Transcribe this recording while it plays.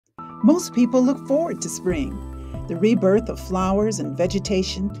Most people look forward to spring, the rebirth of flowers and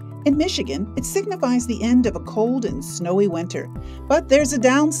vegetation. In Michigan, it signifies the end of a cold and snowy winter. But there's a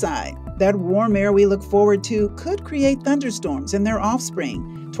downside. That warm air we look forward to could create thunderstorms and their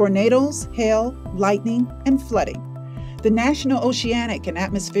offspring, tornadoes, hail, lightning, and flooding. The National Oceanic and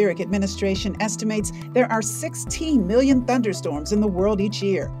Atmospheric Administration estimates there are 16 million thunderstorms in the world each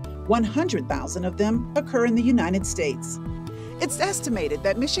year. 100,000 of them occur in the United States. It's estimated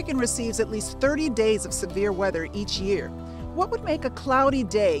that Michigan receives at least 30 days of severe weather each year. What would make a cloudy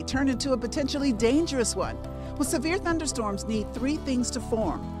day turn into a potentially dangerous one? Well, severe thunderstorms need three things to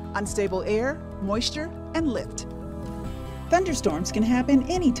form: unstable air, moisture, and lift. Thunderstorms can happen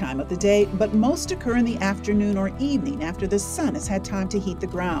any time of the day, but most occur in the afternoon or evening after the sun has had time to heat the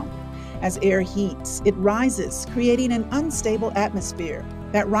ground. As air heats, it rises, creating an unstable atmosphere.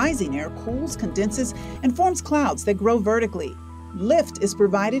 That rising air cools, condenses, and forms clouds that grow vertically. Lift is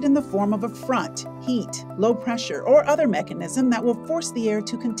provided in the form of a front, heat, low pressure, or other mechanism that will force the air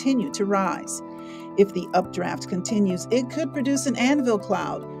to continue to rise. If the updraft continues, it could produce an anvil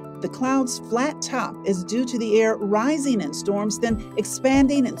cloud. The cloud's flat top is due to the air rising in storms, then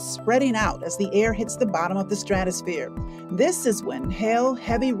expanding and spreading out as the air hits the bottom of the stratosphere. This is when hail,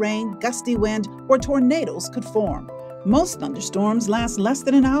 heavy rain, gusty wind, or tornadoes could form. Most thunderstorms last less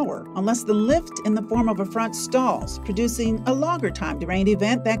than an hour, unless the lift in the form of a front stalls, producing a longer timed rain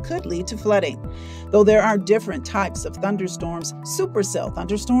event that could lead to flooding. Though there are different types of thunderstorms, supercell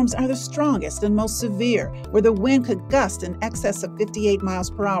thunderstorms are the strongest and most severe, where the wind could gust in excess of 58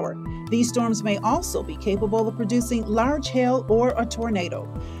 miles per hour. These storms may also be capable of producing large hail or a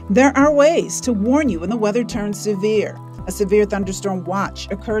tornado. There are ways to warn you when the weather turns severe. A severe thunderstorm watch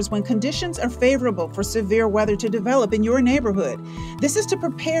occurs when conditions are favorable for severe weather to develop in your neighborhood. This is to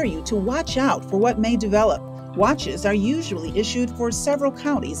prepare you to watch out for what may develop. Watches are usually issued for several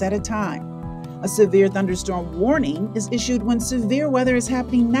counties at a time. A severe thunderstorm warning is issued when severe weather is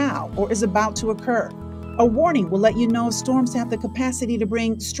happening now or is about to occur. A warning will let you know if storms have the capacity to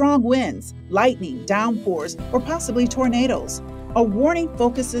bring strong winds, lightning, downpours, or possibly tornadoes. A warning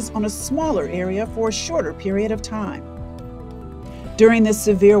focuses on a smaller area for a shorter period of time. During this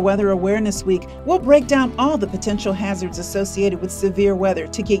Severe Weather Awareness Week, we'll break down all the potential hazards associated with severe weather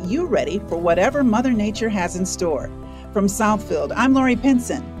to get you ready for whatever Mother Nature has in store. From Southfield, I'm Lori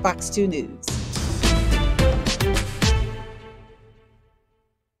Pinson, Fox 2 News.